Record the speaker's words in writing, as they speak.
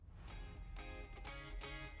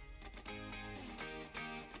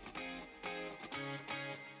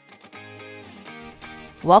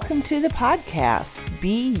Welcome to the podcast,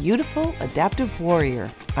 Be Beautiful Adaptive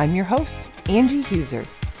Warrior. I'm your host, Angie Huser.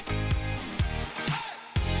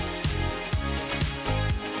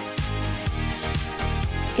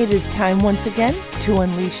 It is time once again to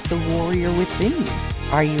unleash the warrior within you.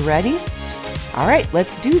 Are you ready? All right,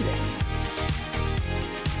 let's do this.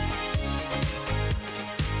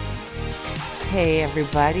 Hey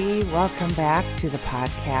everybody, welcome back to the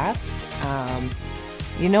podcast.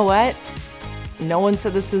 You know what? No one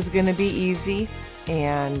said this was going to be easy,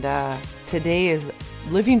 and today is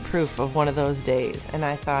living proof of one of those days. And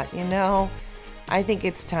I thought, I think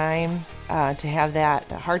it's time to have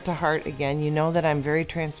that heart-to-heart again. You know that I'm very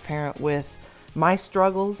transparent with my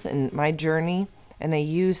struggles and my journey, and I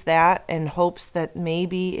use that in hopes that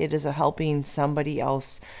maybe it is helping somebody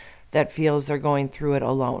else that feels they're going through it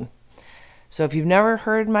alone. So if you've never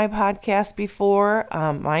heard my podcast before,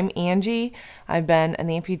 I'm Angie. I've been an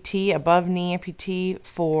amputee, above knee amputee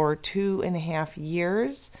for 2.5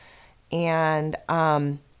 years. And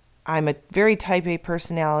I'm a very type A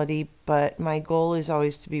personality, but my goal is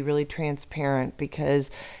always to be really transparent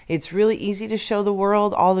because it's really easy to show the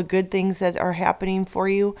world all the good things that are happening for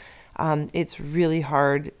you. It's really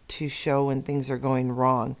hard to show when things are going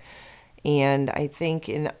wrong. And I think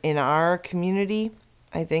in our community,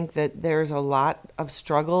 I think that there's a lot of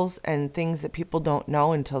struggles and things that people don't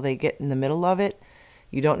know until they get in the middle of it.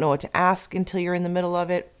 You don't know what to ask until you're in the middle of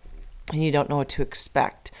it, and you don't know what to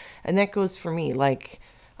expect. And that goes for me. Like,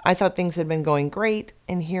 I thought things had been going great,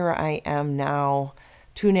 and here I am now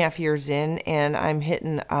 2.5 years in, and I'm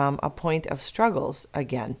hitting a point of struggles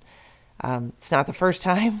again. It's not the first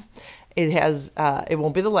time. It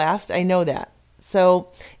won't be the last. I know that.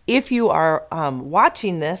 So if you are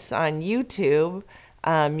watching this on YouTube,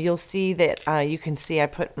 you'll see that you can see I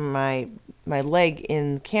put my leg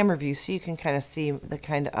in camera view so you can kind of see the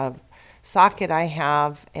kind of socket I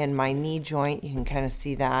have and my knee joint. You can kind of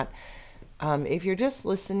see that. If you're just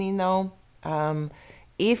listening though,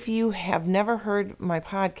 if you have never heard my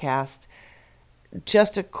podcast,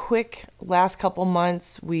 just a quick last couple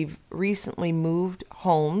months, we've recently moved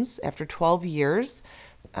homes after 12 years.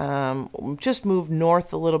 Just moved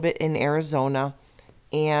north a little bit in Arizona.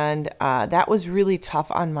 And that was really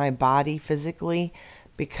tough on my body physically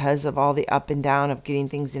because of all the up and down of getting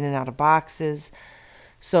things in and out of boxes.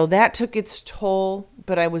 So that took its toll,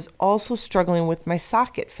 but I was also struggling with my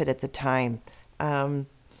socket fit at the time.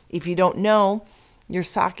 If you don't know, your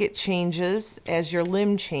socket changes as your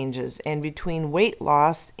limb changes. And between weight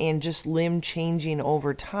loss and just limb changing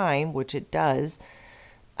over time, which it does,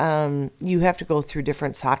 you have to go through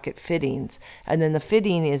different socket fittings. And then the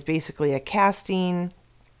fitting is basically a casting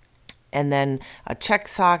and then a check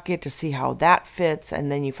socket to see how that fits.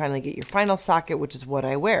 And then you finally get your final socket, which is what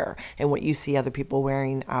I wear and what you see other people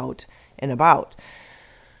wearing out and about.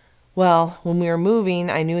 Well, when we were moving,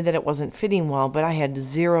 I knew that it wasn't fitting well, but I had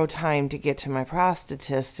zero time to get to my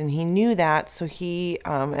prosthetist, and he knew that. So he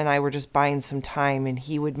and I were just buying some time, and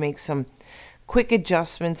he would make some quick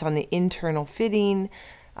adjustments on the internal fitting,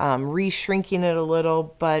 re-shrinking it a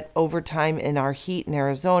little, but over time in our heat in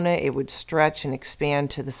Arizona, it would stretch and expand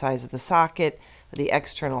to the size of the socket, the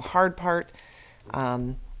external hard part.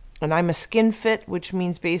 And I'm a skin fit, which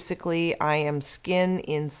means basically I am skin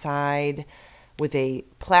inside with a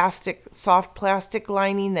soft plastic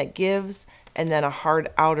lining that gives, and then a hard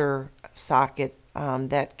outer socket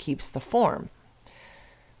that keeps the form.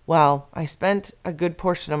 Well, I spent a good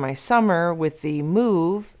portion of my summer with the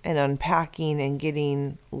move and unpacking and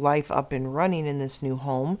getting life up and running in this new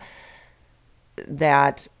home,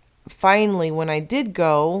 that finally when I did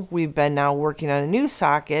go, we've been now working on a new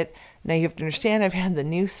socket. Now you have to understand I've had the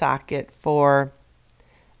new socket for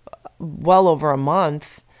well over a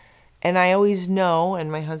month, and I always know,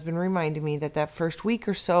 and my husband reminded me, that first week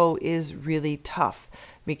or so is really tough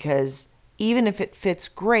because even if it fits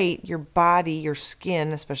great, your body, your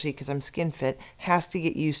skin, especially because I'm skin fit, has to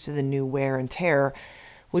get used to the new wear and tear,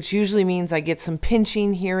 which usually means I get some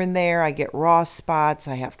pinching here and there. I get raw spots.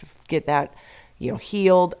 I have to get that,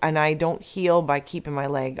 healed. And I don't heal by keeping my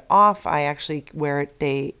leg off. I actually wear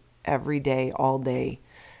it every day, all day.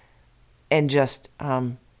 And just,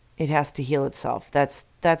 it has to heal itself. That's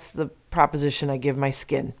the proposition I give my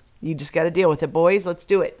skin. You just got to deal with it, boys. Let's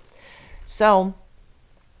do it. So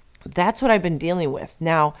that's what I've been dealing with.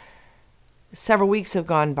 Now, several weeks have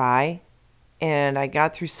gone by, and I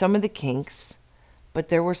got through some of the kinks, but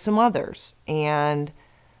there were some others. And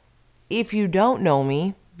if you don't know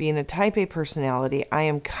me, being a type A personality, I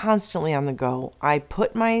am constantly on the go. I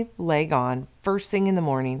put my leg on first thing in the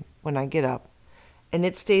morning when I get up, and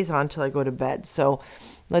it stays on till I go to bed. So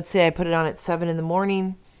let's say I put it on at 7 in the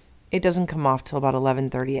morning. it doesn't come off till about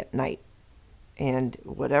 11:30 at night. And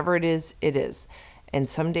whatever it is, it is. And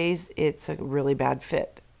some days it's a really bad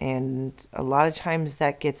fit. And a lot of times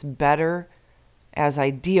that gets better as I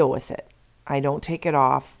deal with it. I don't take it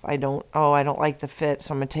off. I don't like the fit,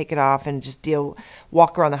 so I'm going to take it off and just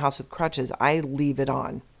walk around the house with crutches. I leave it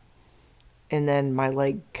on. And then my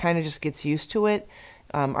leg kind of just gets used to it.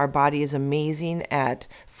 Our body is amazing at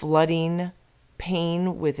flooding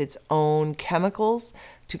pain with its own chemicals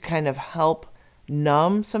to kind of help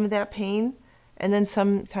numb some of that pain. And then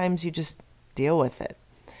sometimes you just deal with it.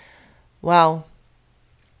 Well,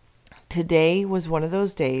 today was one of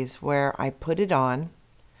those days where I put it on,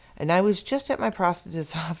 and I was just at my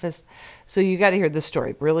prosthetist's office. So you got to hear this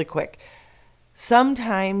story really quick.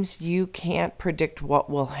 Sometimes you can't predict what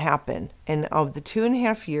will happen. And of the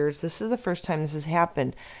 2.5 years, this is the first time this has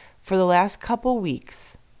happened. For the last couple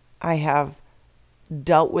weeks, I have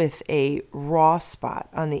dealt with a raw spot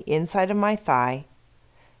on the inside of my thigh,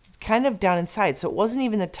 kind of down inside. So it wasn't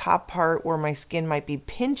even the top part where my skin might be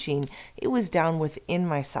pinching. It was down within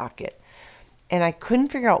my socket. And I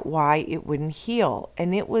couldn't figure out why it wouldn't heal.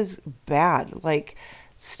 And it was bad, like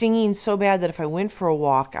stinging so bad that if I went for a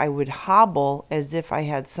walk, I would hobble as if I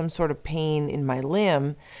had some sort of pain in my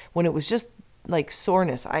limb when it was just like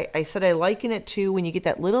soreness. I said I liken it to when you get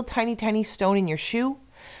that little tiny, tiny stone in your shoe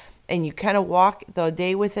and you kind of walk the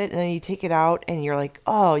day with it, and then you take it out and you're like,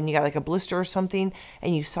 oh, and you got like a blister or something,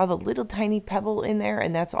 and you saw the little tiny pebble in there,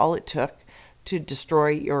 and that's all it took to destroy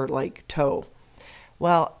your like toe.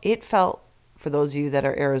 Well, it felt, for those of you that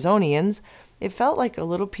are Arizonians, it felt like a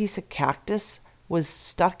little piece of cactus was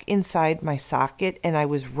stuck inside my socket, and I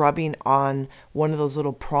was rubbing on one of those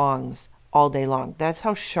little prongs all day long. That's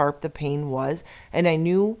how sharp the pain was, and I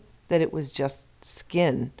knew that it was just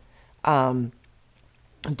skin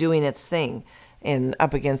doing its thing and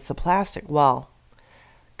up against the plastic. Well,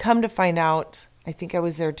 come to find out, I think I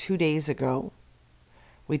was there 2 days ago.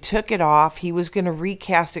 We took it off. He was going to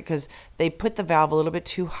recast it because they put the valve a little bit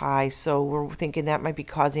too high, so we're thinking that might be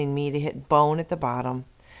causing me to hit bone at the bottom.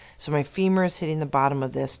 So my femur is hitting the bottom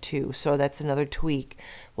of this too, so that's another tweak.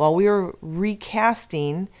 While we were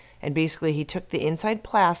recasting, and basically he took the inside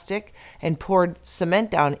plastic and poured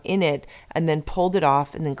cement down in it and then pulled it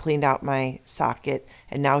off and then cleaned out my socket.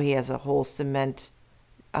 And now he has a whole cement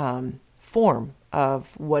form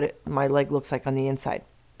of what my leg looks like on the inside.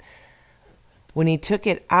 When he took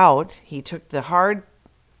it out, he took the hard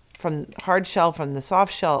shell from the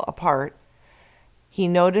soft shell apart. He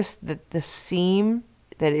noticed that the seam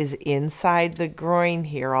that is inside the groin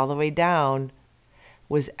here all the way down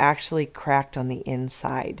was actually cracked on the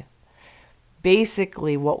inside.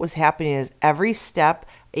 Basically, what was happening is every step,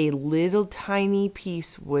 a little tiny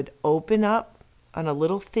piece would open up on a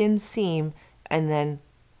little thin seam and then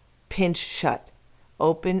pinch shut,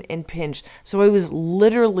 open and pinch. So I was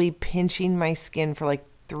literally pinching my skin for like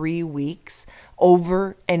 3 weeks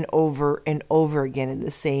over and over and over again in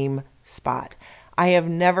the same spot. I have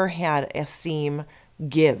never had a seam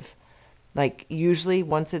give. Like usually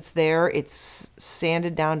once it's there, it's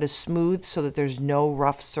sanded down to smooth so that there's no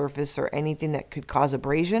rough surface or anything that could cause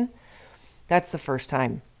abrasion. That's the first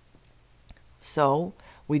time. So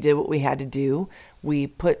we did what we had to do. We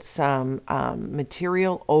put some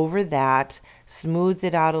material over that, smoothed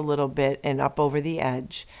it out a little bit and up over the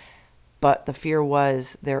edge. But the fear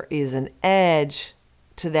was there is an edge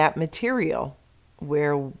to that material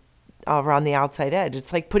where around the outside edge.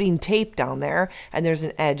 It's like putting tape down there and there's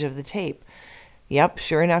an edge of the tape. Yep,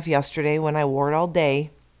 sure enough, yesterday when I wore it all day,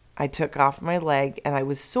 I took off my leg and I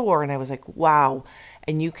was sore and I was like, wow.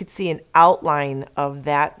 And you could see an outline of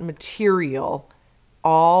that material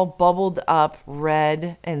all bubbled up,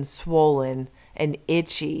 red and swollen and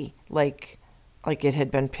itchy, like it had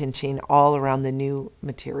been pinching all around the new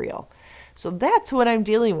material. So that's what I'm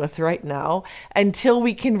dealing with right now until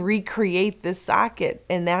we can recreate this socket.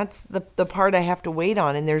 And that's the part I have to wait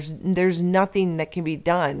on. And there's nothing that can be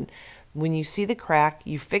done. When you see the crack,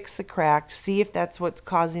 you fix the crack, see if that's what's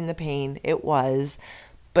causing the pain. It was.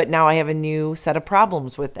 But now I have a new set of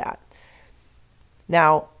problems with that.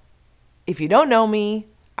 Now, if you don't know me,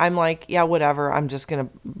 I'm like, yeah, whatever. I'm just going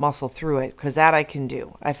to muscle through it because that I can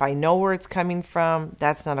do. If I know where it's coming from,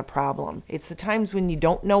 that's not a problem. It's the times when you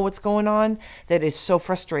don't know what's going on that is so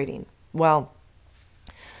frustrating. Well,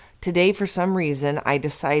 today, for some reason, I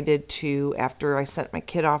decided to, after I sent my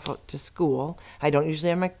kid off to school, I don't usually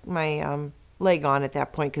have my leg on at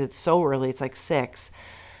that point because it's so early. It's like 6.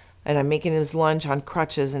 And I'm making his lunch on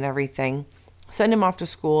crutches and everything. Send him off to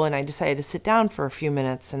school, and I decided to sit down for a few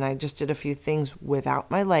minutes, and I just did a few things without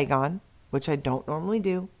my leg on, which I don't normally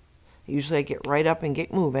do. Usually I get right up and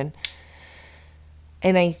get moving.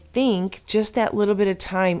 And I think just that little bit of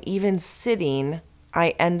time, even sitting, I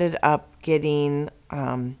ended up getting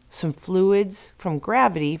some fluids from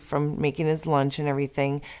Gravity from making his lunch and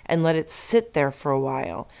everything, and let it sit there for a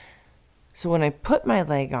while. So when I put my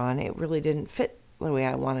leg on, it really didn't fit the way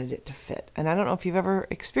I wanted it to fit. And I don't know if you've ever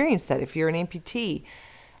experienced that. If you're an amputee,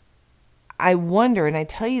 I wonder, and I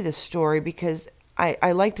tell you this story because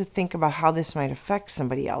I like to think about how this might affect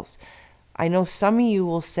somebody else. I know some of you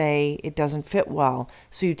will say it doesn't fit well,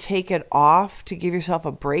 so you take it off to give yourself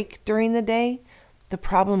a break during the day. The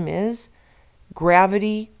problem is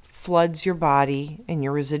gravity floods your body and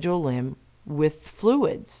your residual limb with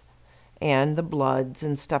fluids and the bloods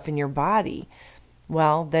and stuff in your body.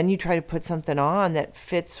 Well, then you try to put something on that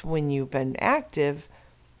fits when you've been active.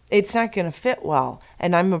 It's not going to fit well.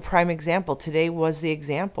 And I'm a prime example. Today was the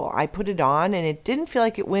example. I put it on and it didn't feel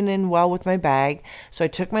like it went in well with my bag. So I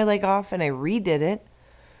took my leg off and I redid it.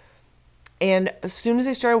 And as soon as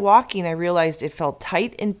I started walking, I realized it felt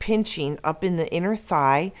tight and pinching up in the inner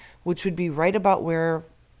thigh, which would be right about where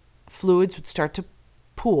fluids would start to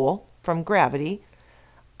pool from gravity.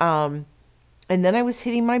 And then I was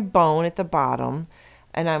hitting my bone at the bottom.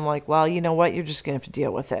 And I'm like, well, you know what? You're just going to have to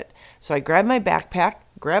deal with it. So I grabbed my backpack,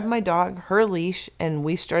 grabbed my dog, her leash, and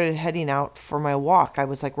we started heading out for my walk. I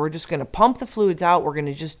was like, we're just going to pump the fluids out. We're going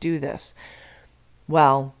to just do this.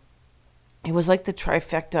 Well, it was like the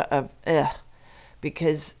trifecta of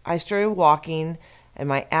because I started walking and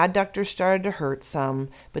my adductor started to hurt some,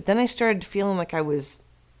 but then I started feeling like I was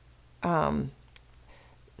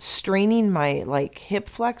straining my hip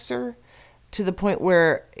flexor to the point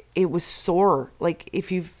where it was sore. Like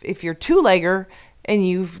if you're two-legger and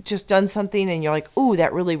you've just done something and you're like, ooh,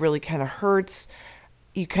 that really, really kind of hurts,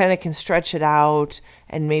 you kind of can stretch it out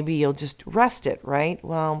and maybe you'll just rest it, right?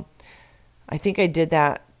 Well, I think I did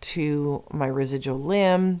that to my residual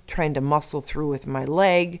limb, trying to muscle through with my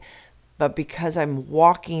leg. But because I'm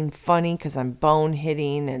walking funny, because I'm bone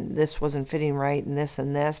hitting and this wasn't fitting right and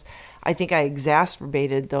this, I think I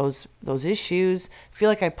exacerbated those issues. I feel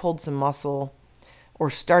like I pulled some muscle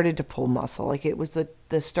or started to pull muscle. Like it was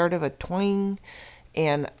the start of a twing.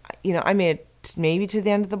 And, I made it maybe to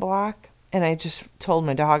the end of the block. And I just told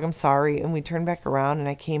my dog, I'm sorry. And we turned back around and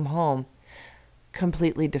I came home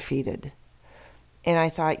completely defeated. And I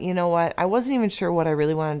thought, you know what? I wasn't even sure what I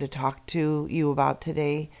really wanted to talk to you about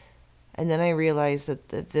today. And then I realized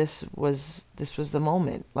that this was the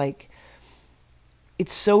moment. Like,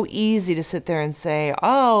 it's so easy to sit there and say,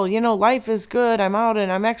 oh, life is good. I'm out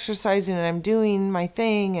and I'm exercising and I'm doing my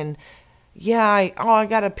thing. And yeah, I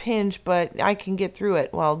got a pinch, but I can get through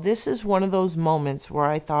it. Well, this is one of those moments where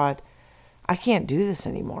I thought, I can't do this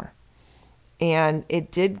anymore. And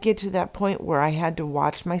it did get to that point where I had to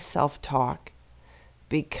watch myself talk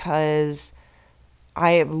because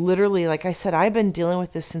I have literally, like I said, I've been dealing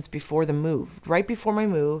with this since before the move. Right before my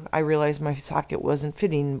move, I realized my socket wasn't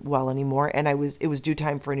fitting well anymore, and it was due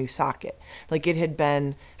time for a new socket. Like it had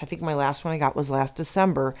been, I think my last one I got was last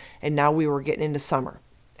December, and now we were getting into summer.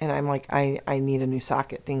 And I'm like, I need a new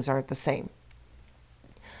socket. Things aren't the same.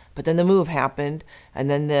 But then the move happened, and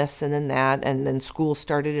then this, and then that, and then school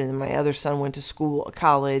started, and then my other son went to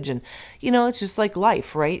college, and, it's just like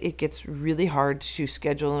life, right? It gets really hard to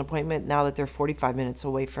schedule an appointment now that they're 45 minutes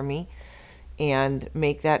away from me and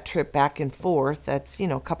make that trip back and forth. That's,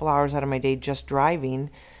 a couple hours out of my day just driving,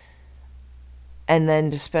 and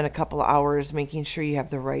then to spend a couple hours making sure you have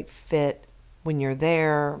the right fit when you're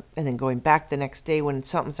there, and then going back the next day when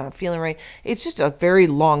something's not feeling right. It's just a very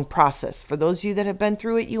long process. For those of you that have been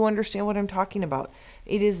through it, you understand what I'm talking about.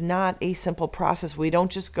 It is not a simple process. We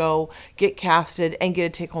don't just go get casted and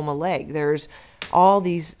get to take home a leg. There's all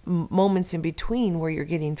these moments in between where you're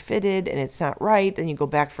getting fitted and it's not right. Then you go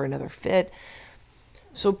back for another fit.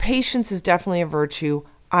 So patience is definitely a virtue.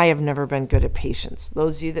 I have never been good at patience.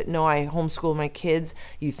 Those of you that know I homeschool my kids,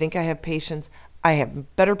 you think I have patience. I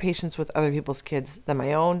have better patience with other people's kids than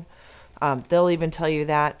my own. They'll even tell you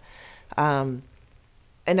that. And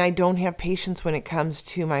I don't have patience when it comes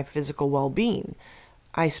to my physical well-being.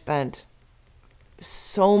 I spent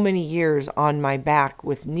so many years on my back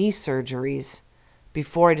with knee surgeries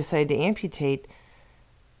before I decided to amputate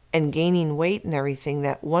and gaining weight and everything,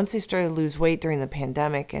 that once I started to lose weight during the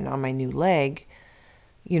pandemic and on my new leg,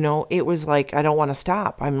 it was like, I don't want to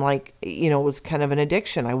stop. I'm like, it was kind of an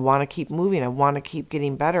addiction. I want to keep moving. I want to keep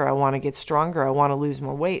getting better. I want to get stronger. I want to lose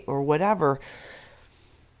more weight or whatever.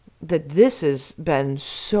 That this has been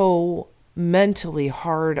so mentally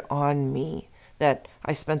hard on me that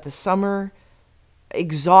I spent the summer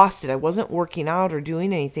exhausted. I wasn't working out or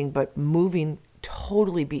doing anything, but moving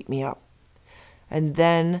totally beat me up. And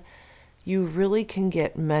then you really can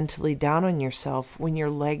get mentally down on yourself when your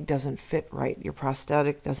leg doesn't fit right, your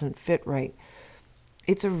prosthetic doesn't fit right.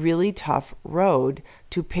 It's a really tough road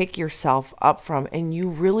to pick yourself up from, and you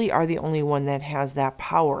really are the only one that has that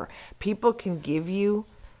power. People can give you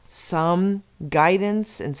some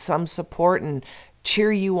guidance and some support and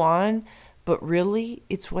cheer you on, but really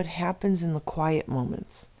it's what happens in the quiet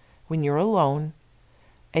moments when you're alone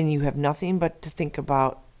and you have nothing but to think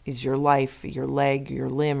about is your life, your leg, your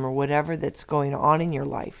limb, or whatever that's going on in your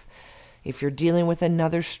life. If you're dealing with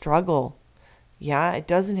another struggle, yeah, it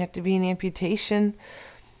doesn't have to be an amputation,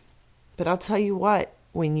 but I'll tell you what,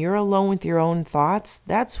 when you're alone with your own thoughts,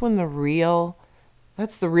 that's the real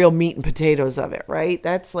meat and potatoes of it, right?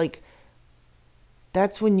 That's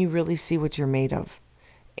when you really see what you're made of.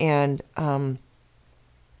 And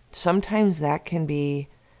sometimes that can be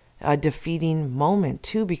a defeating moment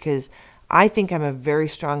too, because I think I'm a very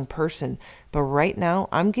strong person, but right now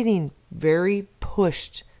I'm getting very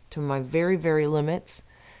pushed to my very, very limits,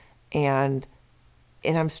 and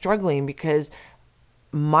I'm struggling because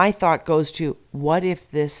my thought goes to, what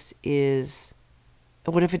if it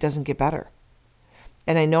doesn't get better?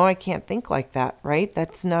 And I know I can't think like that, right?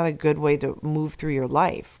 That's not a good way to move through your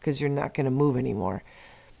life, because you're not going to move anymore.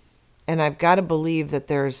 And I've got to believe that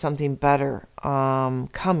there is something better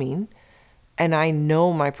coming. And I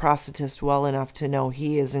know my prosthetist well enough to know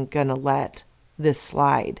he isn't going to let this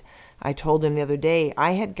slide. I told him the other day,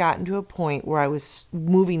 I had gotten to a point where I was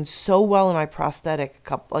moving so well in my prosthetic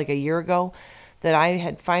a year ago that I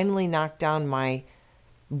had finally knocked down my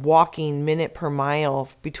walking minute per mile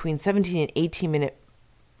between 17 and 18 minute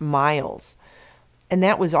miles. And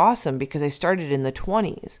that was awesome because I started in the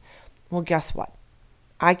 20s. Well, guess what?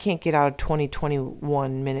 I can't get out of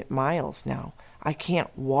 21 minute miles now. I can't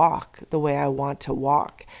walk the way I want to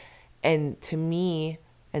walk. And to me,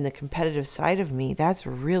 and the competitive side of me, that's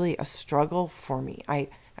really a struggle for me. I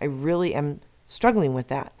really am struggling with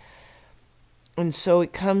that. And so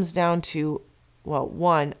it comes down to, well,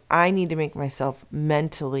 one, I need to make myself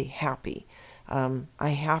mentally happy. I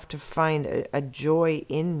have to find a joy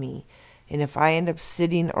in me. And if I end up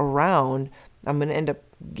sitting around, I'm going to end up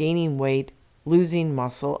gaining weight, losing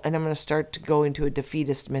muscle, and I'm going to start to go into a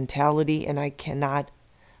defeatist mentality, and I cannot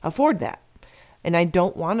afford that. And I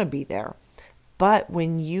don't want to be there. But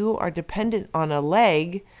when you are dependent on a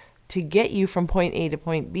leg to get you from point A to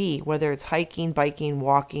point B, whether it's hiking, biking,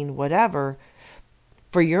 walking, whatever,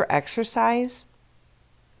 for your exercise,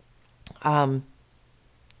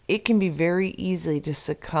 it can be very easy to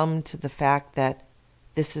succumb to the fact that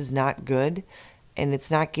this is not good and it's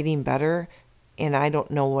not getting better and I don't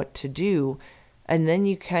know what to do. And then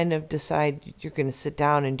you kind of decide you're going to sit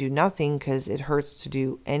down and do nothing because it hurts to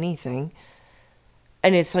do anything.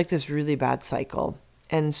 And it's like this really bad cycle.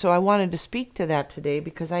 And so I wanted to speak to that today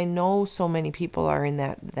because I know so many people are in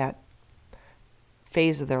that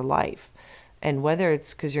phase of their life. And whether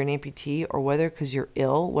it's because you're an amputee or whether because you're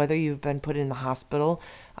ill, whether you've been put in the hospital,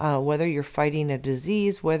 whether you're fighting a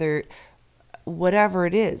disease, whatever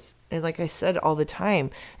it is. And like I said all the time,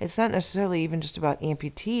 it's not necessarily even just about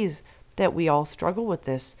amputees that we all struggle with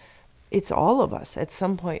this. It's all of us. At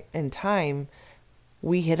some point in time,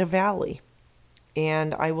 we hit a valley.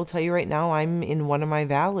 And I will tell you right now, I'm in one of my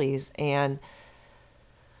valleys, and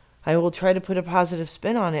I will try to put a positive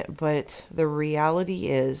spin on it. But the reality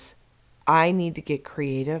is I need to get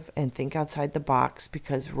creative and think outside the box,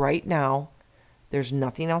 because right now there's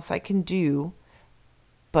nothing else I can do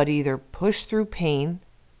but either push through pain.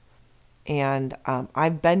 And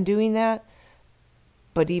I've been doing that,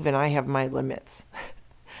 but even I have my limits.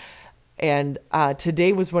 And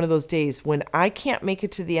today was one of those days when I can't make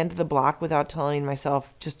it to the end of the block without telling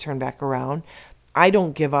myself, just turn back around. I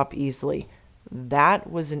don't give up easily. That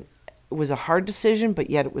was a hard decision,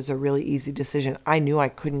 but yet it was a really easy decision. I knew I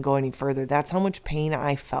couldn't go any further. That's how much pain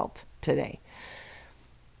I felt today.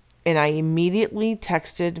 And I immediately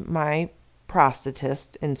texted my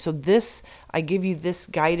prosthetist. And so I give you this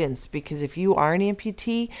guidance because if you are an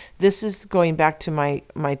amputee, this is going back to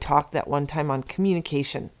my talk that one time on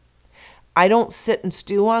communication. I don't sit and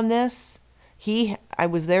stew on this. I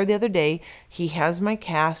was there the other day. He has my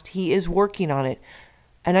cast. He is working on it.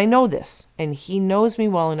 And I know this. And he knows me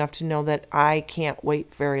well enough to know that I can't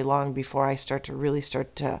wait very long before I it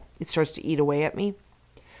starts to eat away at me.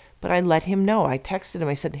 But I let him know. I texted him.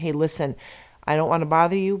 I said, hey, listen, I don't want to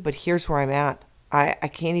bother you, but here's where I'm at. I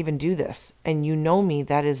can't even do this. And you know me,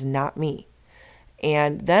 that is not me.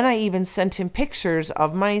 And then I even sent him pictures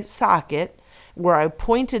of my socket where I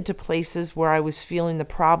pointed to places where I was feeling the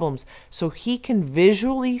problems so he can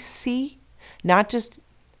visually see, not just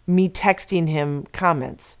me texting him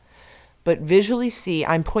comments, but visually see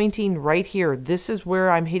I'm pointing right here. This is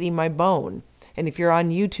where I'm hitting my bone. And if you're on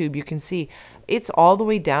YouTube, you can see it's all the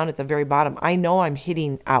way down at the very bottom. I know I'm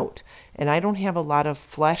hitting out, and I don't have a lot of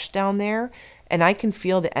flesh down there, and I can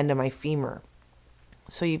feel the end of my femur.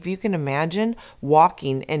 So if you can imagine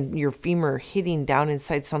walking and your femur hitting down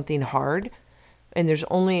inside something hard, and there's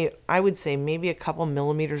only, I would say, maybe a couple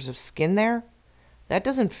millimeters of skin there, that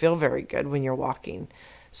doesn't feel very good when you're walking.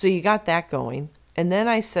 So you got that going. And then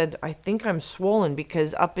I said, I think I'm swollen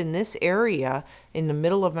because up in this area, in the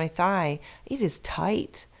middle of my thigh, it is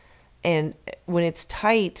tight. And when it's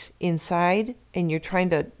tight inside and you're trying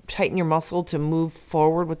to tighten your muscle to move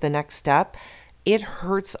forward with the next step, it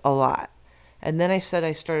hurts a lot. And then I said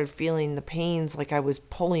I started feeling the pains like I was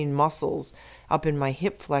pulling muscles up in my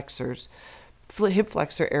hip flexor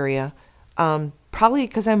area, probably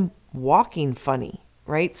because I'm walking funny,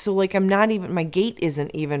 right? So like I'm not even, my gait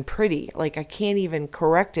isn't even pretty. Like I can't even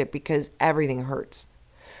correct it because everything hurts.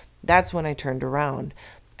 That's when I turned around.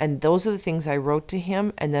 And those are the things I wrote to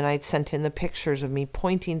him, and then I sent in the pictures of me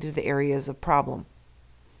pointing to the areas of problem.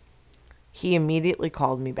 He immediately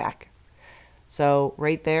called me back. So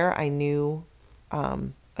right there, I knew,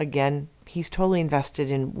 again, he's totally invested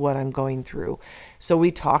in what I'm going through. So we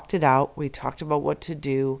talked it out. We talked about what to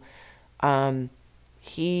do.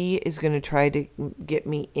 He is going to try to get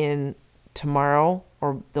me in tomorrow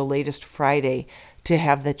or the latest Friday to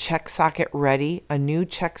have the check socket ready, a new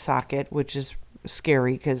check socket, which is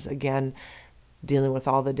scary because, again, dealing with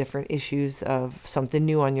all the different issues of something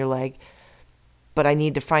new on your leg. But I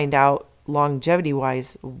need to find out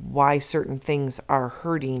longevity-wise why certain things are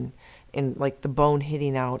hurting and like the bone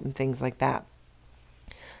hitting out and things like that.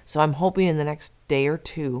 So I'm hoping in the next day or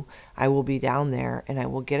two I will be down there and I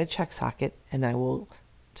will get a check socket and I will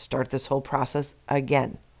start this whole process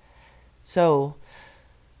again. So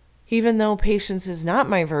even though patience is not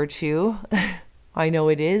my virtue, I know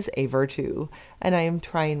it is a virtue and I am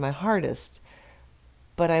trying my hardest.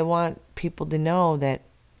 But I want people to know that,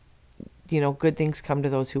 good things come to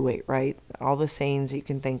those who wait, right? All the sayings you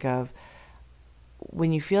can think of.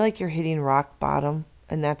 When you feel like you're hitting rock bottom,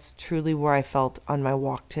 and that's truly where I felt on my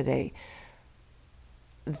walk today,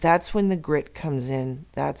 that's when the grit comes in.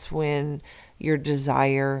 That's when your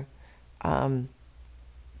desire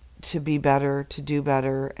to be better, to do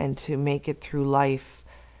better, and to make it through life,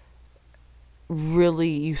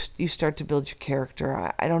 really, you start to build your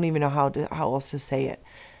character. I don't even know how else to say it.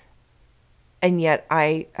 And yet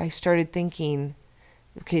I started thinking,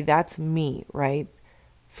 okay, that's me, right?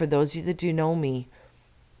 For those of you that do know me,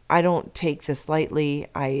 I don't take this lightly.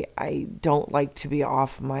 I don't like to be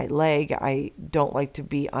off my leg. I don't like to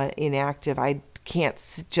be inactive. I can't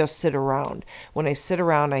just sit around. When I sit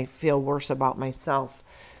around, I feel worse about myself.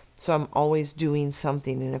 So I'm always doing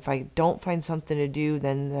something. And if I don't find something to do,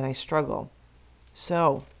 then I struggle.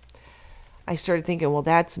 So I started thinking, well,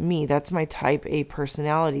 that's me. That's my type A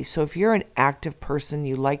personality. So if you're an active person,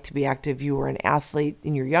 you like to be active, you were an athlete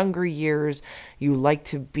in your younger years, you like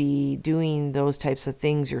to be doing those types of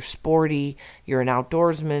things, you're sporty, you're an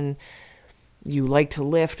outdoorsman, you like to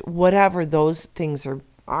lift, whatever those things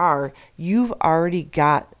are, you've already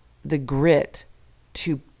got the grit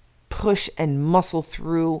to push and muscle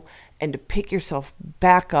through and to pick yourself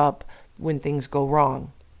back up when things go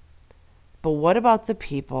wrong. But what about the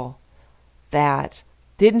people that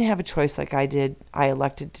didn't have a choice like I did? I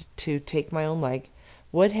elected to take my own leg.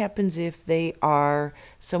 What happens if they are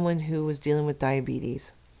someone who was dealing with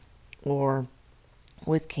diabetes or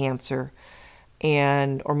with cancer,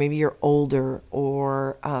 or maybe you're older,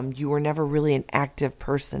 or you were never really an active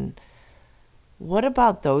person? What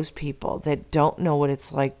about those people that don't know what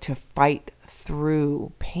it's like to fight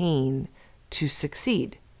through pain to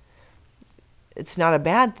succeed? It's not a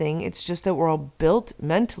bad thing. It's just that we're all built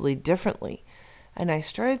mentally differently. And I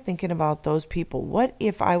started thinking about those people. What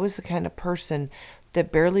if I was the kind of person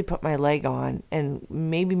that barely put my leg on and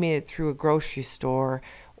maybe made it through a grocery store,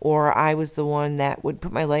 or I was the one that would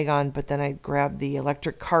put my leg on, but then I'd grab the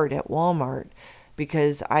electric cart at Walmart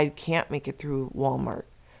because I can't make it through Walmart?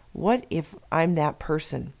 What if I'm that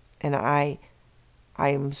person and I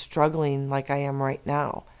am struggling like I am right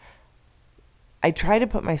now? I try to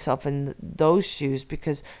put myself in those shoes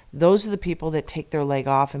because those are the people that take their leg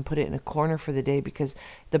off and put it in a corner for the day because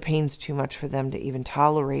the pain's too much for them to even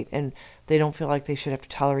tolerate, and they don't feel like they should have to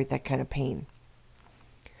tolerate that kind of pain.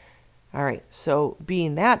 All right, so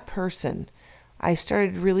being that person, I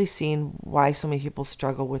started really seeing why so many people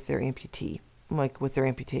struggle with their with their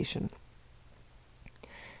amputation.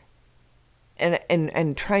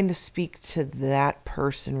 And trying to speak to that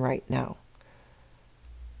person right now.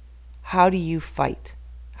 How do you fight?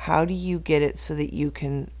 How do you get it so that you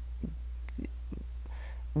can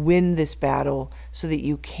win this battle so that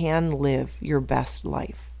you can live your best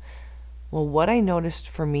life? Well, what I noticed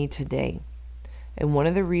for me today, and one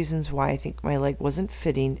of the reasons why I think my leg wasn't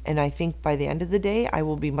fitting, and I think by the end of the day I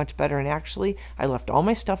will be much better. And actually, I left all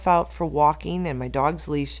my stuff out for walking and my dog's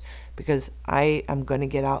leash because I am going to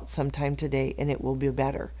get out sometime today and it will be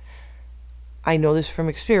better. I know this from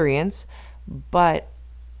experience, but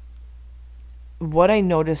what I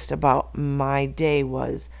noticed about my day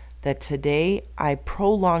was that today I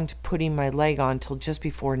prolonged putting my leg on till just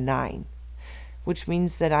before 9, which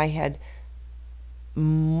means that I had,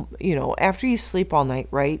 after you sleep all night,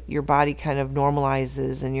 right, your body kind of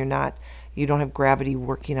normalizes and you don't have gravity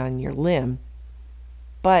working on your limb.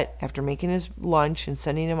 But after making his lunch and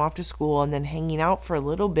sending him off to school and then hanging out for a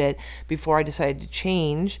little bit before I decided to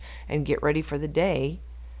change and get ready for the day,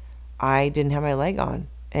 I didn't have my leg on.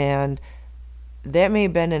 And that may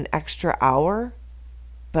have been an extra hour,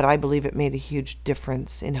 but I believe it made a huge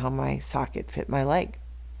difference in how my socket fit my leg.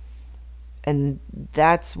 And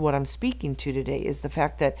that's what I'm speaking to today, is the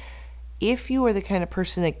fact that if you are the kind of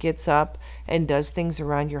person that gets up and does things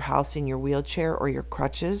around your house in your wheelchair or your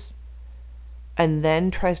crutches, and then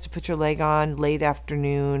tries to put your leg on late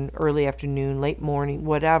afternoon, early afternoon, late morning,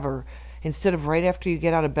 whatever, instead of right after you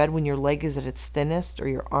get out of bed when your leg is at its thinnest, or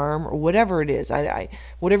your arm, or whatever it is,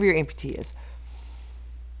 whatever your amputee is.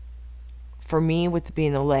 For me, with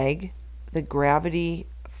being the leg, the gravity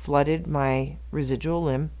flooded my residual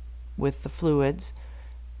limb with the fluids,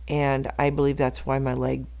 and I believe that's why my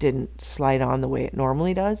leg didn't slide on the way it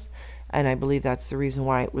normally does, and I believe that's the reason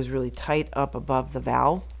why it was really tight up above the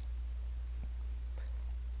valve,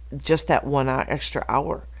 just that 1 extra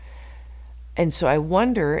hour. And so I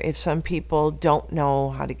wonder if some people don't know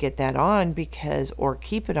how to get that on or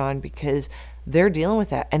keep it on because they're dealing with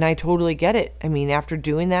that. And I totally get it. I mean, after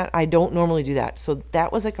doing that, I don't normally do that. So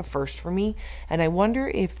that was like a first for me. And I wonder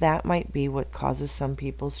if that might be what causes some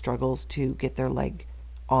people's struggles to get their leg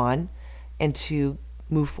on and to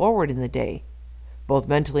move forward in the day, both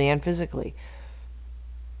mentally and physically.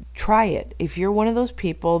 Try it. If you're one of those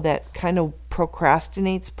people that kind of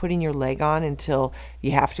procrastinates putting your leg on until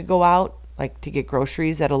you have to go out, like to get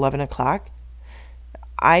groceries at 11 o'clock,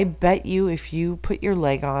 I bet you if you put your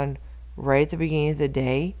leg on right at the beginning of the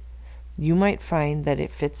day, you might find that it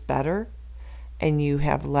fits better and you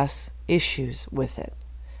have less issues with it.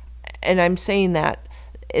 And I'm saying that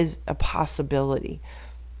is a possibility.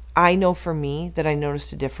 I know for me that I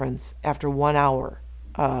noticed a difference after 1 hour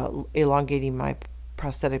elongating my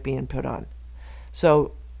prosthetic being put on.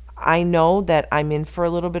 So I know that I'm in for a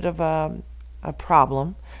little bit of a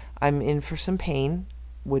problem. I'm in for some pain,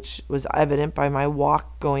 which was evident by my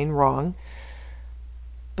walk going wrong.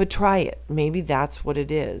 But try it. Maybe that's what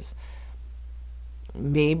it is.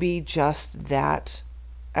 Maybe just that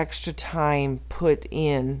extra time put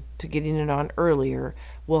in to getting it on earlier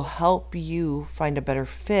will help you find a better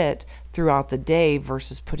fit throughout the day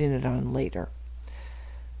versus putting it on later.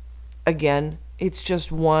 Again, it's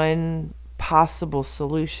just one possible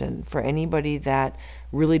solution for anybody that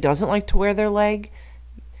really doesn't like to wear their leg.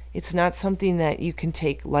 It's not something that you can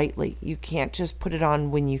take lightly. You can't just put it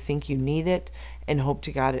on when you think you need it and hope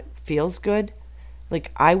to God it feels good.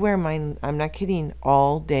 Like I wear mine, I'm not kidding,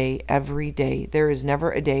 all day, every day. There is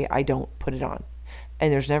never a day I don't put it on.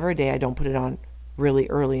 And there's never a day I don't put it on really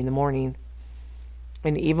early in the morning.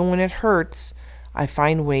 And even when it hurts, I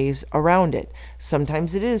find ways around it.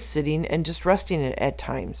 Sometimes it is sitting and just resting it at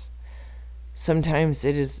times. Sometimes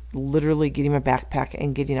it is literally getting my backpack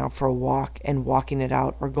and getting out for a walk and walking it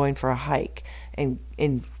out, or going for a hike and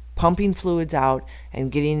pumping fluids out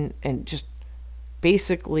and getting and just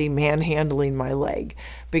basically manhandling my leg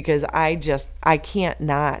because I can't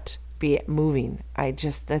not be moving.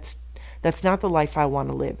 That's not the life I want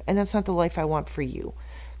to live, and that's not the life I want for you.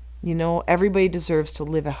 You know, everybody deserves to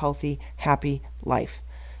live a healthy, happy life.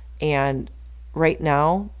 And right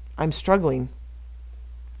now, I'm struggling.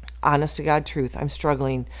 Honest to God truth, I'm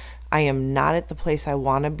struggling. I am not at the place I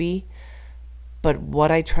want to be, but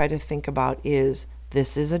what I try to think about is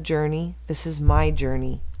this is a journey. This is my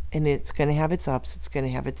journey, and it's going to have its ups. It's going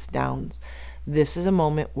to have its downs. This is a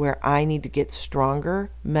moment where I need to get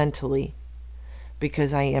stronger mentally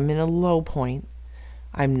because I am in a low point.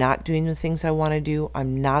 I'm not doing the things I want to do.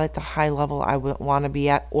 I'm not at the high level I want to be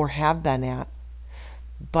at or have been at.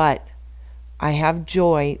 But I have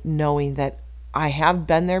joy knowing that I have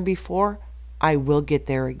been there before. I will get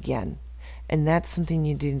there again. And that's something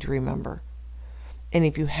you need to remember. And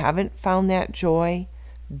if you haven't found that joy,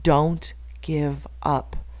 don't give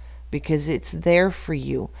up because it's there for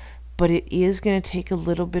you. But it is going to take a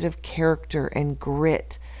little bit of character and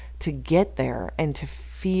grit to get there and to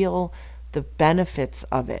feel the benefits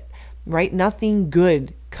of it, right? Nothing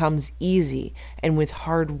good comes easy. And with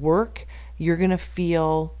hard work, you're going to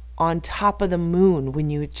feel on top of the moon when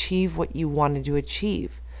you achieve what you wanted to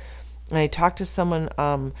achieve. And I talked to someone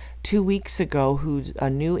 2 weeks ago who's a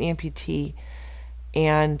new amputee,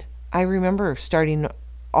 and I remember starting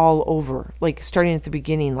all over, like starting at the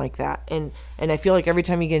beginning like that. And I feel like every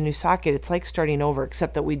time you get a new socket, it's like starting over,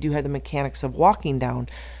 except that we do have the mechanics of walking down.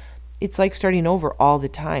 It's like starting over all the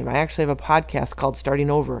time. I actually have a podcast called Starting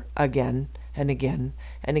Over Again and Again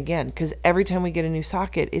and Again, because every time we get a new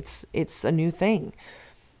socket, it's a new thing.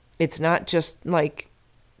 It's not just like,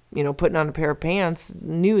 putting on a pair of pants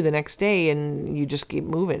new the next day and you just keep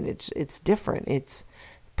moving. It's different. It's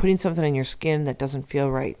putting something on your skin that doesn't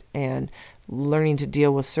feel right and learning to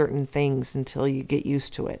deal with certain things until you get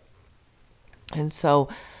used to it. And so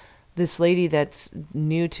this lady that's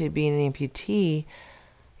new to being an amputee,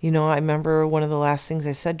 I remember one of the last things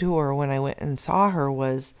I said to her when I went and saw her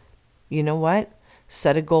was, you know what?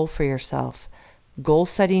 Set a goal for yourself. Goal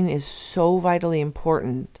setting is so vitally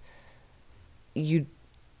important. You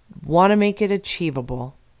want to make it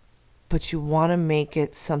achievable, but you want to make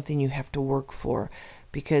it something you have to work for,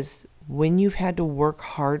 because when you've had to work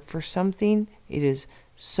hard for something, it is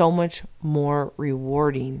so much more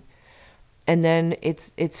rewarding. And then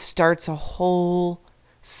it starts a whole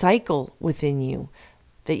cycle within you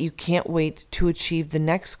that you can't wait to achieve the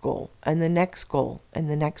next goal and the next goal and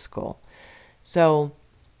the next goal. So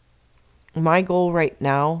my goal right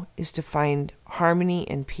now is to find harmony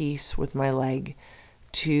and peace with my leg.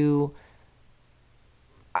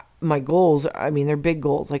 My goals, they're big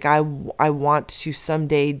goals. Like I want to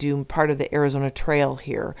someday do part of the Arizona Trail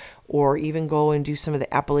here, or even go and do some of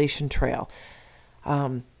the Appalachian Trail.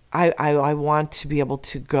 I want to be able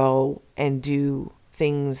to go and do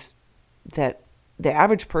things that the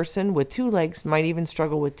average person with 2 legs might even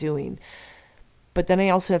struggle with doing. But then I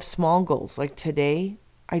also have small goals. Like today,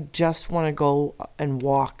 I just want to go and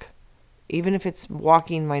walk. Even if it's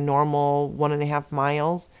walking my normal 1.5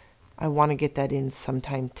 miles, I want to get that in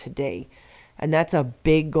sometime today. And that's a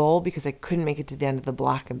big goal because I couldn't make it to the end of the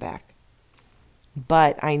block and back.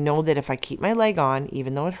 But I know that if I keep my leg on,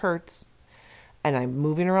 even though it hurts, and I'm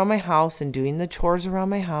moving around my house and doing the chores around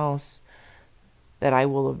my house, that I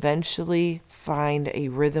will eventually find a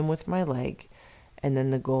rhythm with my leg. And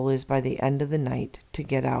then the goal is by the end of the night to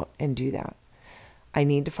get out and do that. I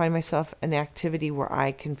need to find myself an activity where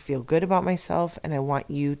I can feel good about myself, and I want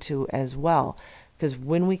you to as well. Because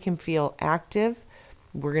when we can feel active,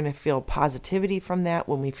 we're going to feel positivity from that.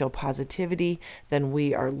 When we feel positivity, then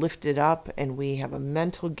we are lifted up and we have a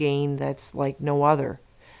mental gain that's like no other.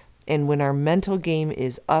 And when our mental game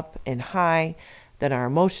is up and high, then our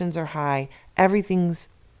emotions are high. Everything's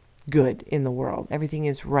good in the world. Everything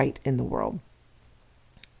is right in the world.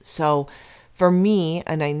 So for me,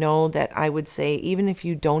 and I know that I would say, even if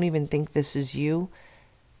you don't even think this is you,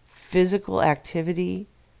 physical activity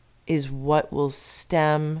is what will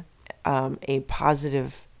stem a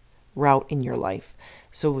positive route in your life.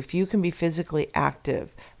 So if you can be physically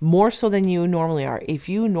active, more so than you normally are, if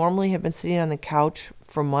you normally have been sitting on the couch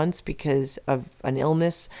for months because of an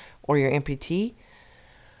illness or your amputee,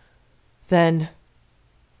 then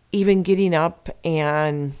even getting up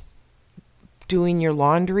and doing your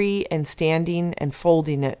laundry and standing and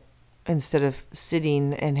folding it instead of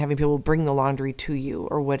sitting and having people bring the laundry to you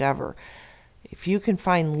or whatever. If you can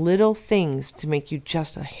find little things to make you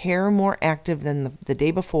just a hair more active than the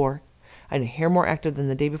day before, and a hair more active than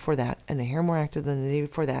the day before that, and a hair more active than the day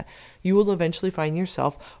before that, you will eventually find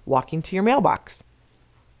yourself walking to your mailbox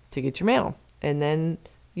to get your mail. And then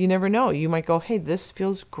you never know. You might go, hey, this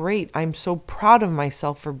feels great. I'm so proud of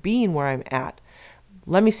myself for being where I'm at.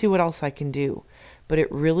 Let me see what else I can do. But it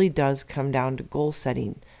really does come down to goal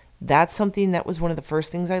setting. That's something that was one of the first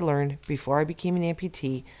things I learned before I became an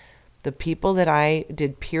amputee. The people that I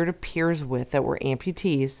did peer-to-peers with that were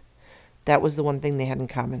amputees, that was the one thing they had in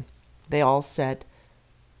common. They all set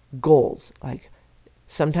goals. Like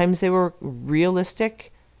sometimes they were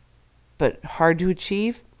realistic, but hard to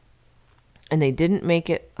achieve. And they didn't make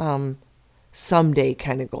it someday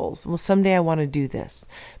kind of goals. Well, someday I want to do this.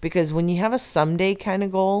 Because when you have a someday kind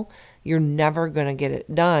of goal, you're never going to get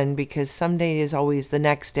it done, because someday is always the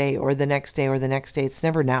next day or the next day or the next day. It's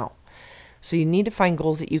never now. So you need to find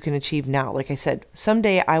goals that you can achieve now. Like I said,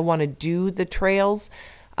 someday I want to do the trails.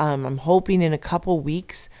 I'm hoping in a couple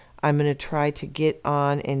weeks I'm going to try to get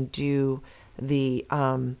on and do the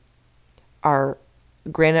our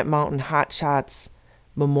Granite Mountain Hot Shots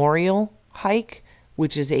Memorial hike,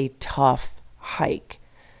 which is a tough hike.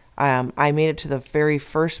 I made it to the very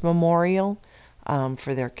first memorial.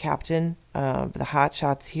 for their captain of the Hot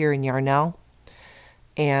Shots here in Yarnell.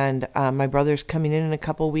 And my brother's coming in a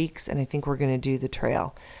couple weeks, and I think we're going to do the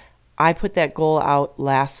trail. I put that goal out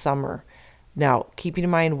last summer. Now, keeping in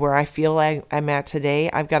mind where I feel like I'm at today,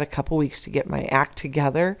 I've got a couple weeks to get my act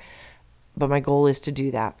together, but my goal is to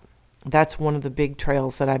do that. That's one of the big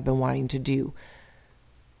trails that I've been wanting to do.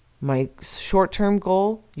 My short-term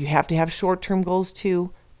goal, you have to have short-term goals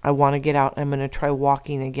too. I want to get out. I'm going to try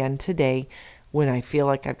walking again today when I feel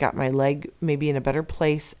like I've got my leg maybe in a better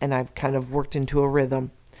place and I've kind of worked into a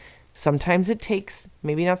rhythm. Sometimes it takes,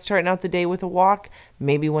 maybe not starting out the day with a walk,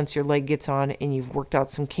 maybe once your leg gets on and you've worked out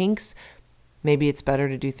some kinks, maybe it's better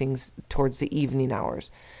to do things towards the evening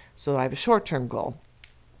hours. So I have a short-term goal.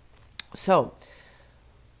 So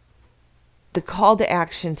the call to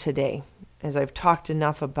action today, as I've talked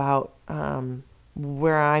enough about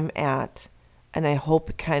where I'm at, and I hope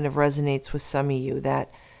it kind of resonates with some of you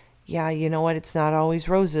that, yeah, you know what, it's not always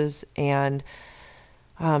roses. And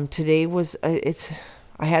today was,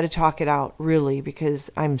 I had to talk it out really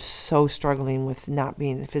because I'm so struggling with not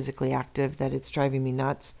being physically active that it's driving me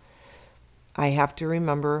nuts. I have to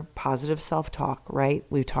remember positive self-talk, right?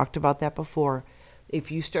 We've talked about that before.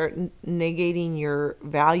 If you start negating your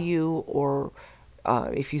value or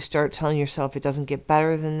if you start telling yourself it doesn't get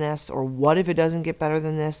better than this, or what if it doesn't get better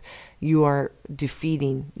than this, you are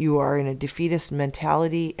defeating. You are in a defeatist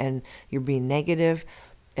mentality and you're being negative,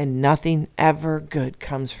 and nothing ever good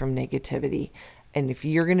comes from negativity. And if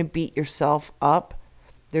you're going to beat yourself up,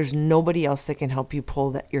 there's nobody else that can help you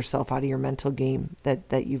pull yourself out of your mental game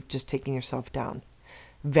that you've just taken yourself down.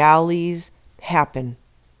 Valleys happen.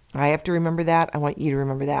 I have to remember that. I want you to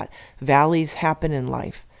remember that. Valleys happen in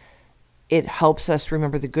life. It helps us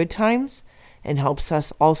remember the good times and helps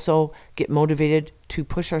us also get motivated to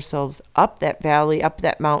push ourselves up that valley, up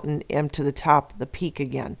that mountain, and to the top, the peak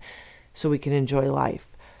again, so we can enjoy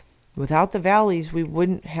life. Without the valleys, we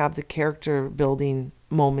wouldn't have the character building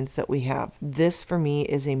moments that we have. This, for me,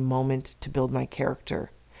 is a moment to build my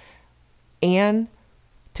character and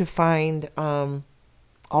to find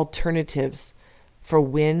alternatives for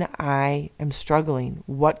when I am struggling.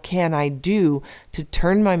 What can I do to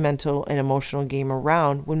turn my mental and emotional game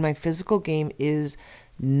around when my physical game is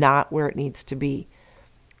not where it needs to be?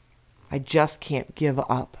 I just can't give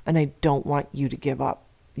up, and I don't want you to give up.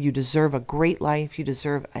 You deserve a great life. You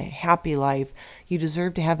deserve a happy life. You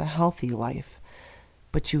deserve to have a healthy life.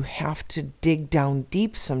 But you have to dig down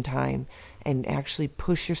deep sometime and actually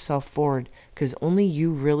push yourself forward, because only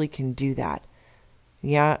you really can do that.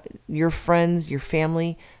 Yeah, your friends, your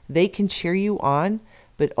family, they can cheer you on,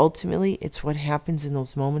 but ultimately it's what happens in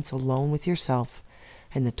those moments alone with yourself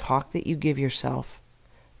and the talk that you give yourself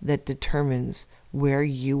that determines where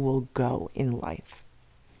you will go in life.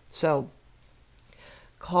 So,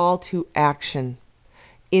 call to action.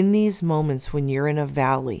 In these moments when you're in a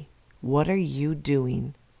valley, what are you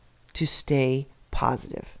doing to stay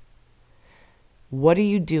positive? What are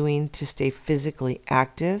you doing to stay physically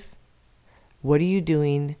active? What are you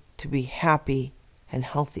doing to be happy and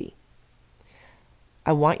healthy?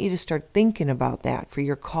 I want you to start thinking about that for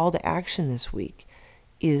your call to action this week,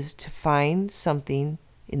 is to find something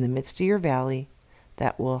in the midst of your valley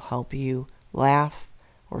that will help you laugh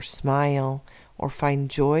or smile or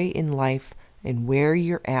find joy in life and where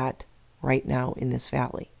you're at right now in this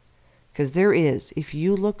valley. Because there is, if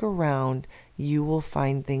you look around, you will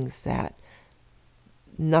find things that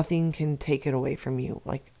nothing can take it away from you.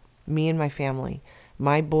 Like me and my family.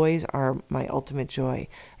 My boys are my ultimate joy.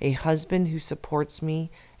 A husband who supports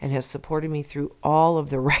me and has supported me through all of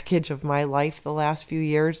the wreckage of my life the last few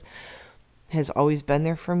years has always been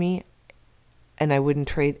there for me, and I wouldn't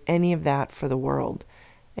trade any of that for the world.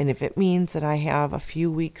 And if it means that I have a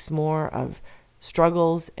few weeks more of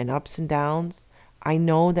struggles and ups and downs, I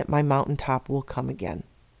know that my mountaintop will come again.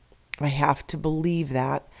 I have to believe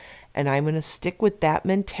that, and I'm going to stick with that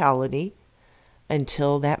mentality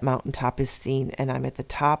until that mountaintop is seen and I'm at the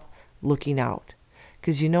top looking out.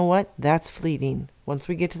 Because you know what? That's fleeting. Once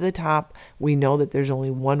we get to the top, we know that there's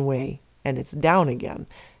only one way, and it's down again.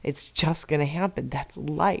 It's just going to happen. That's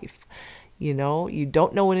life. You know, you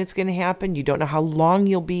don't know when it's going to happen. You don't know how long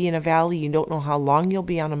you'll be in a valley. You don't know how long you'll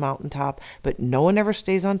be on a mountaintop, but no one ever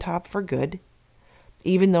stays on top for good.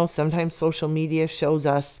 Even though sometimes social media shows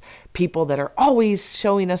us people that are always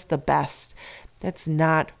showing us the best. That's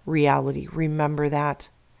not reality. Remember that.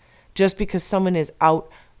 Just because someone is out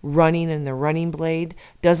running in the running blade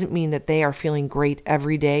doesn't mean that they are feeling great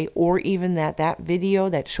every day, or even that video,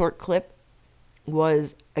 that short clip,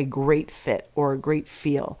 was a great fit or a great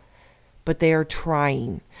feel. But they are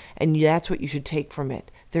trying, and that's what you should take from it.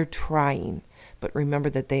 They're trying. but remember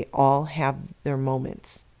that they all have their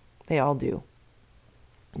moments. They all do.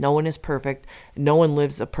 No one is perfect. No one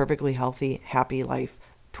lives a perfectly healthy, happy life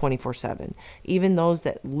 24/7. Even those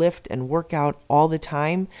that lift and work out all the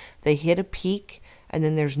time, they hit a peak and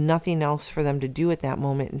then there's nothing else for them to do at that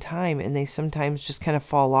moment in time. And they sometimes just kind of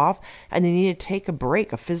fall off and they need to take a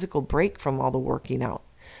break, a physical break from all the working out.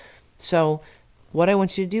 So what I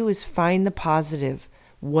want you to do is find the positive.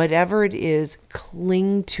 Whatever it is,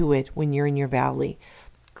 cling to it when you're in your valley.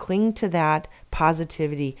 Cling to that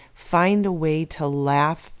positivity. Find a way to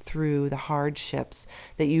laugh through the hardships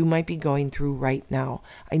that you might be going through right now.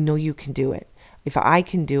 I know you can do it. If I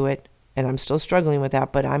can do it, and I'm still struggling with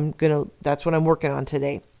that, but that's what I'm working on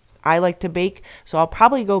today. I like to bake, so I'll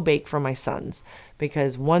probably go bake for my sons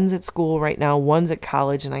because one's at school right now, one's at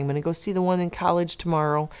college, and I'm going to go see the one in college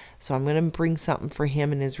tomorrow. So I'm going to bring something for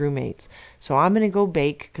him and his roommates. So I'm going to go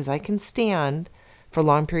bake because I can stand for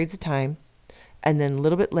long periods of time. And then a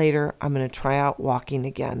little bit later, I'm going to try out walking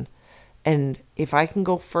again. And if I can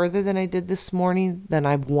go further than I did this morning, then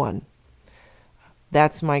I've won.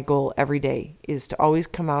 That's my goal every day, is to always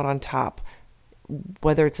come out on top.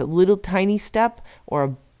 Whether it's a little tiny step or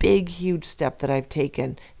a big, huge step that I've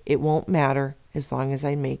taken, it won't matter as long as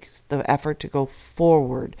I make the effort to go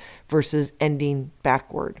forward versus ending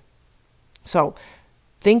backward. So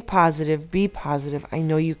think positive, be positive. I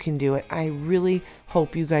know you can do it. I really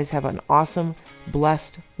hope you guys have an awesome,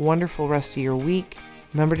 blessed, wonderful rest of your week.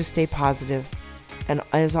 Remember to stay positive. And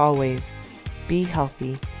as always, be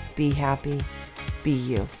healthy, be happy, be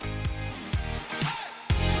you.